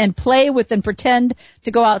helmet and play with and pretend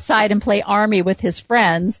to go outside and play army with his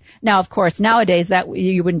friends. Now, of course, nowadays that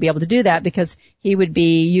you wouldn't be able to do that, because he would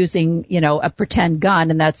be using, a pretend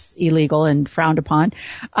gun, and that's illegal and frowned upon.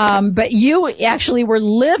 But you actually were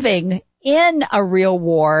living in a real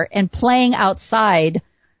war and playing outside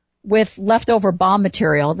with leftover bomb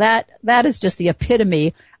material. That is just the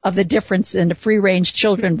epitome of the difference in the free-range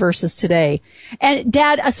children versus today. And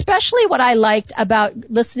Dad, especially what I liked about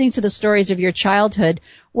listening to the stories of your childhood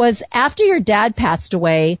was, after your dad passed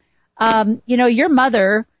away, your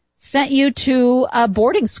mother sent you to a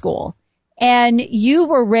boarding school, and you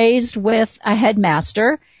were raised with a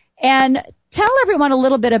headmaster. And tell everyone a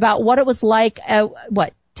little bit about what it was like,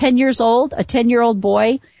 10 years old, a 10-year-old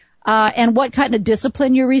boy, and what kind of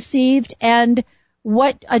discipline you received, and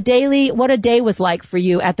what a day was like for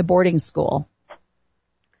you at the boarding school.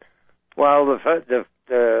 Well,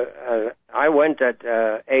 I went at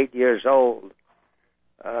 8 years old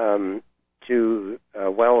to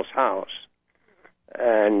Wells House,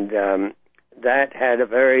 and that had a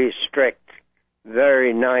very strict,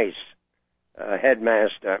 very nice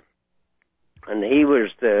headmaster, and he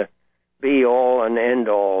was the be-all and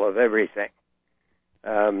end-all of everything.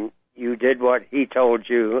 You did what he told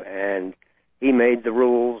you, and he made the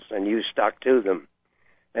rules, and you stuck to them.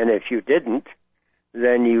 And if you didn't,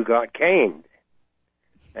 then you got caned.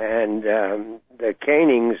 And the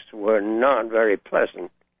canings were not very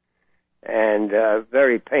pleasant and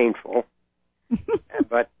very painful.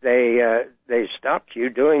 But they stopped you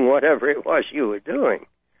doing whatever it was you were doing,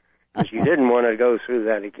 because you didn't want to go through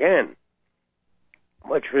that again,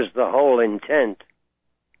 which was the whole intent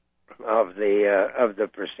of the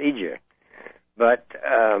procedure. But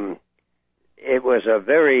it was a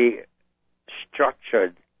very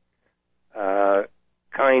structured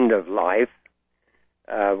kind of life.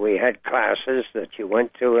 We had classes that you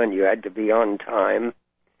went to, and you had to be on time,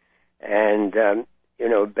 and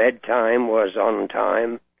bedtime was on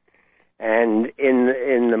time. And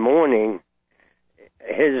in the morning,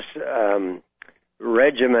 his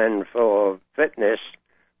regimen for fitness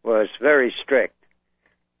was very strict.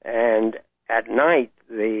 And at night,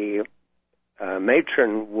 the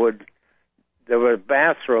matron there were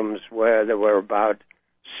bathrooms where there were about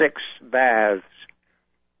 6 baths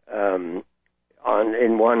in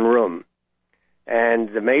one room. And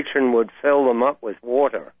the matron would fill them up with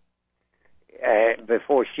water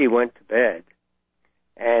before she went to bed.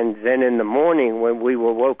 And then in the morning, when we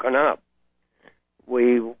were woken up,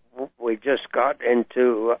 we just got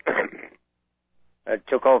into,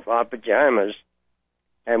 took off our pajamas,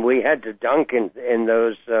 and we had to dunk in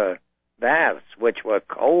those baths, which were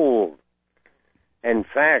cold. In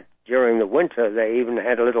fact, during the winter, they even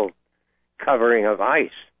had a little covering of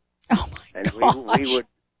ice. Oh my gosh.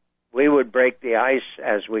 We would break the ice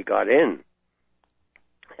as we got in,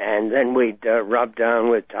 and then we'd rub down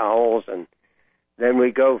with towels, and then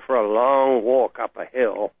we'd go for a long walk up a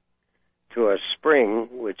hill to a spring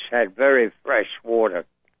which had very fresh water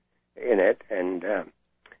in it, and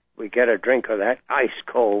we'd get a drink of that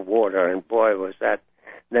ice-cold water, and boy, was that.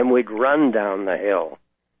 Then we'd run down the hill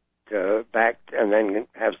back and then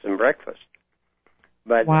have some breakfast.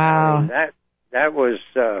 But wow. That was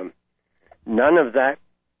none of that.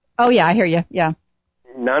 Oh, yeah, I hear you. Yeah.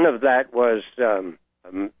 None of that was,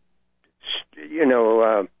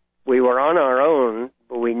 we were on our own,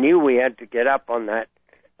 but we knew we had to get up on that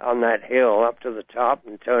hill up to the top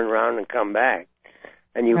and turn around and come back.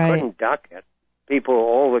 And you couldn't duck it.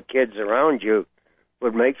 All the kids around you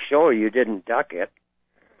would make sure you didn't duck it.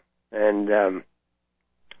 And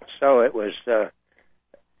so it was,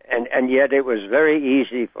 and yet it was very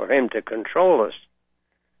easy for him to control us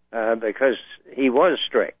because he was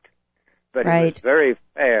strict. But he was very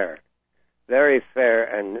fair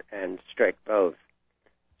and strict both.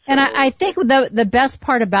 So, and I think the best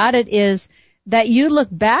part about it is that you look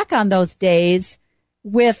back on those days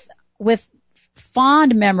with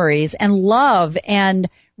fond memories and love and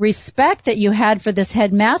respect that you had for this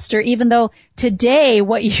headmaster, even though today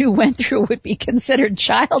what you went through would be considered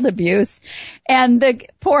child abuse, and the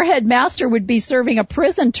poor headmaster would be serving a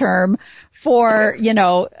prison term for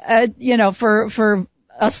for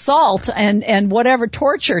assault and whatever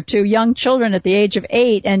torture to young children at the age of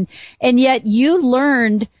 8, and yet you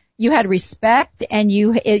learned, you had respect, and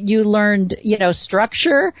you learned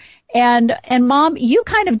structure, and Mom, you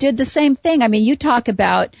kind of did the same thing. I mean, you talk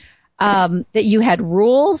about that you had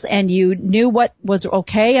rules and you knew what was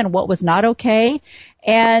okay and what was not okay,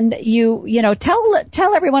 and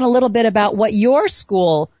tell everyone a little bit about what your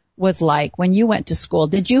school was like when you went to school.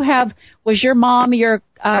 Was your mom your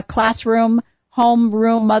classroom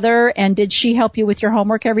homeroom mother, and did she help you with your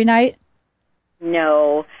homework every night?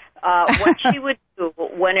 No. What she would do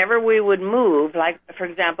whenever we would move, like, for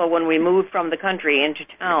example, when we moved from the country into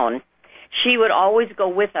town, she would always go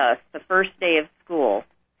with us the first day of school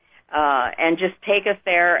and just take us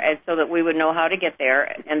there and so that we would know how to get there.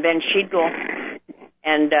 And then she'd go,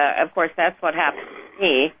 and, of course, that's what happened to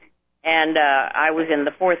me. And I was in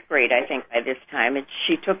the 4th grade, I think, by this time. And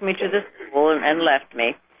she took me to the school and left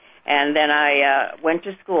me. And then I went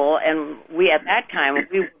to school, and at that time,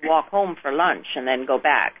 we would walk home for lunch and then go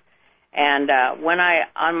back. And when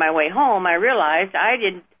on my way home, I realized I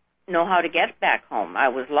didn't know how to get back home. I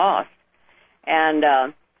was lost. And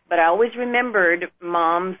but I always remembered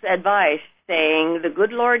Mom's advice saying, the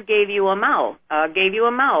good Lord gave you a mouth.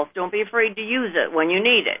 Don't be afraid to use it when you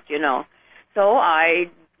need it, So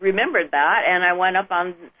I remembered that, and I went up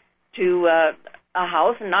to a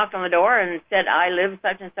house and knocked on the door and said, I live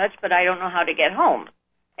such and such, but I don't know how to get home.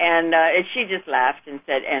 And she just laughed and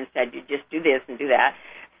said, you just do this and do that.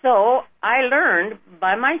 So I learned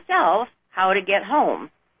by myself how to get home.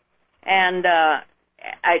 And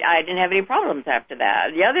I didn't have any problems after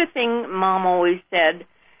that. The other thing Mom always said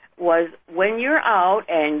was, when you're out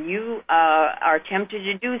and you are tempted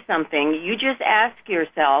to do something, you just ask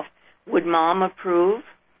yourself, would Mom approve?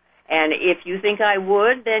 And if you think I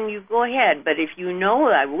would, then you go ahead. But if you know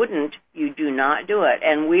I wouldn't, you do not do it.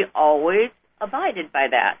 And we always abided by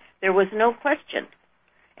that. There was no question.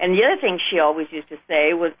 And the other thing she always used to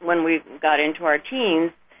say was, when we got into our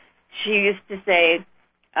teens, she used to say,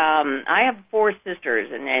 I have 4 sisters,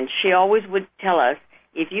 and she always would tell us,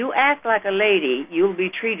 if you act like a lady, you'll be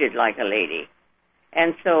treated like a lady.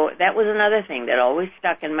 And so that was another thing that always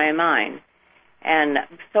stuck in my mind. And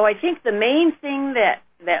so I think the main thing that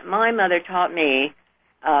my mother taught me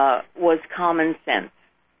was common sense.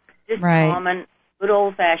 Just common, good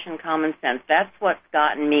old-fashioned common sense. That's what's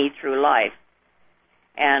gotten me through life.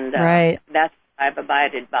 And that's what I've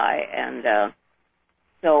abided by. And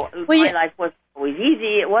so my life was always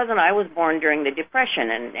easy. It wasn't. I was born during the Depression,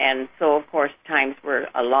 and so, of course, times were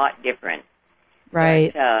a lot different.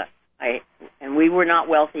 Right. But, and we were not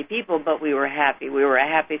wealthy people, but we were happy. We were a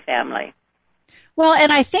happy family. Well,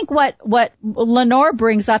 and I think what Lenore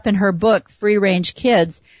brings up in her book, Free Range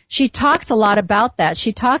Kids, she talks a lot about that.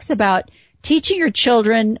 She talks about teaching your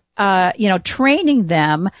children, training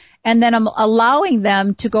them, and then allowing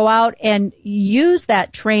them to go out and use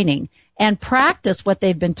that training and practice what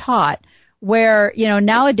they've been taught, where,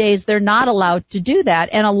 nowadays they're not allowed to do that.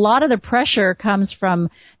 And a lot of the pressure comes from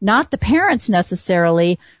not the parents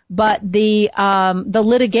necessarily, but the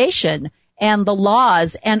litigation and the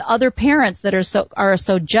laws and other parents that are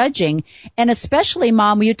so judging. And especially,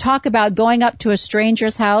 Mom, when you talk about going up to a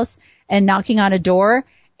stranger's house and knocking on a door.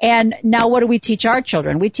 And now what do we teach our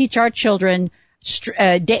children? We teach our children,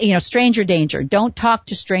 stranger danger. Don't talk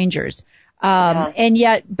to strangers. And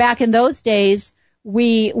yet back in those days,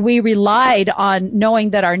 we relied on knowing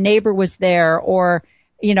that our neighbor was there, or,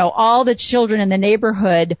 all the children in the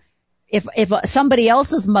neighborhood. If somebody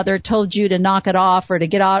else's mother told you to knock it off or to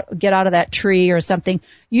get out of that tree or something,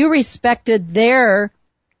 you respected their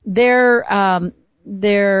what's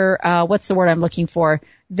the word I'm looking for?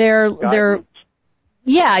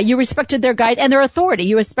 You respected their guide and their authority.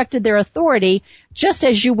 You respected their authority just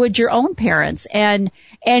as you would your own parents, and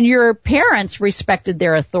your parents respected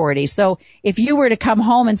their authority. So if you were to come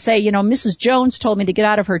home and say, Mrs. Jones told me to get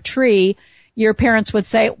out of her tree, your parents would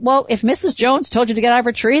say, well, if Mrs. Jones told you to get out of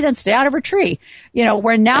her tree, then stay out of her tree.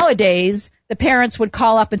 Where nowadays the parents would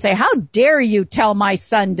call up and say, how dare you tell my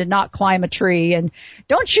son to not climb a tree? And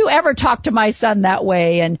don't you ever talk to my son that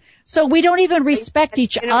way? And so we don't even respect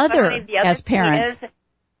each other as parents.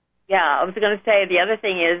 I was going to say the other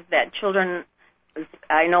thing is that children,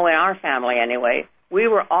 I know in our family anyway, we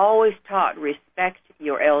were always taught respect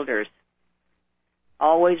your elders.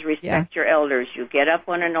 Always respect your elders. You get up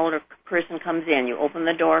when an older person comes in. You open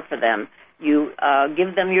the door for them. You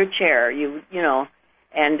give them your chair.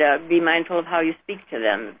 And be mindful of how you speak to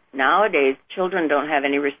them. Nowadays, children don't have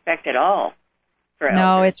any respect at all for elders.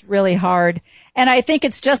 No, it's really hard. And I think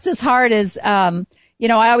it's just as hard as, I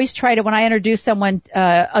always try to, when I introduce someone,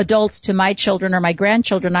 adults to my children or my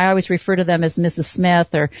grandchildren, I always refer to them as Mrs.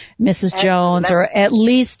 Smith or Mrs. Jones, or at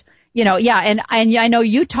least, and I know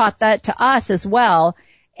you taught that to us as well.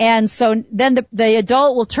 And so then the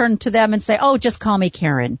adult will turn to them and say, oh, just call me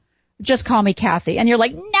Karen. Just call me Kathy. And you're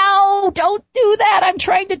like, no, don't do that. I'm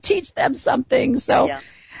trying to teach them something. So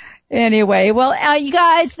anyway, well, you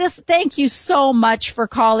guys, thank you so much for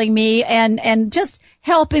calling me and just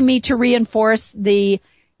helping me to reinforce the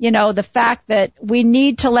fact that we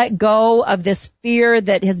need to let go of this fear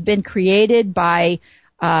that has been created by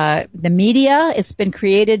the media. It's been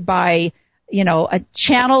created by,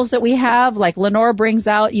 channels that we have, like Lenore brings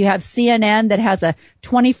out. You have CNN that has a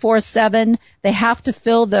 24/7. They have to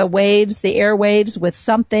fill the airwaves with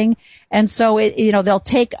something. And so they'll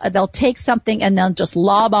take something and they'll just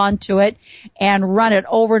lob onto it and run it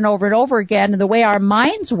over and over and over again. And the way our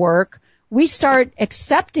minds work, we start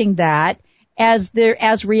accepting that as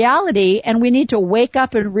reality, and we need to wake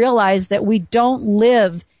up and realize that we don't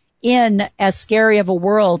live in as scary of a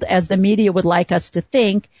world as the media would like us to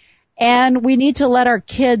think. And we need to let our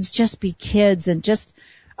kids just be kids and just,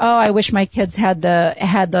 I wish my kids had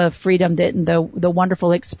the freedom and the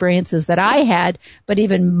wonderful experiences that I had, but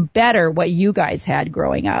even better what you guys had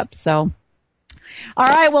growing up. So, all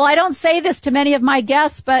right. Well, I don't say this to many of my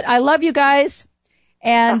guests, but I love you guys.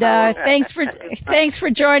 And, thanks for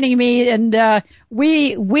joining me. And,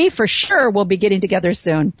 we for sure will be getting together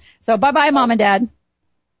soon. So bye-bye, Mom and Dad.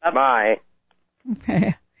 Bye-bye.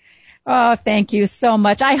 Okay. Oh, thank you so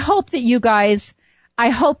much. I hope that you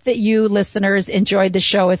listeners enjoyed the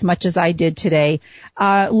show as much as I did today.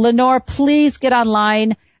 Lenore, please get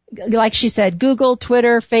online. Like she said, Google,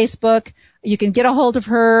 Twitter, Facebook. You can get a hold of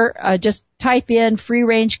her. Just type in Free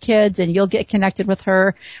Range Kids and you'll get connected with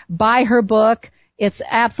her. Buy her book. It's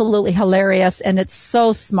absolutely hilarious and it's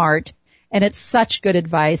so smart and it's such good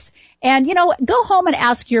advice. And, go home and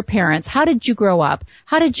ask your parents, how did you grow up?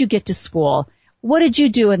 How did you get to school? What did you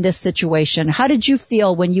do in this situation? How did you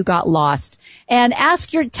feel when you got lost? And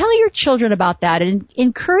tell your children about that and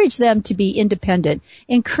encourage them to be independent.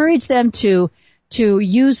 Encourage them to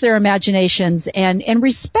use their imaginations and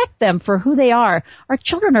respect them for who they are. Our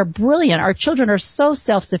children are brilliant. Our children are so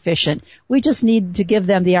self-sufficient. We just need to give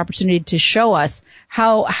them the opportunity to show us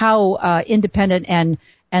how independent and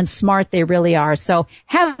smart they really are. So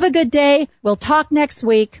have a good day. We'll talk next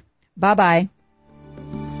week. Bye-bye.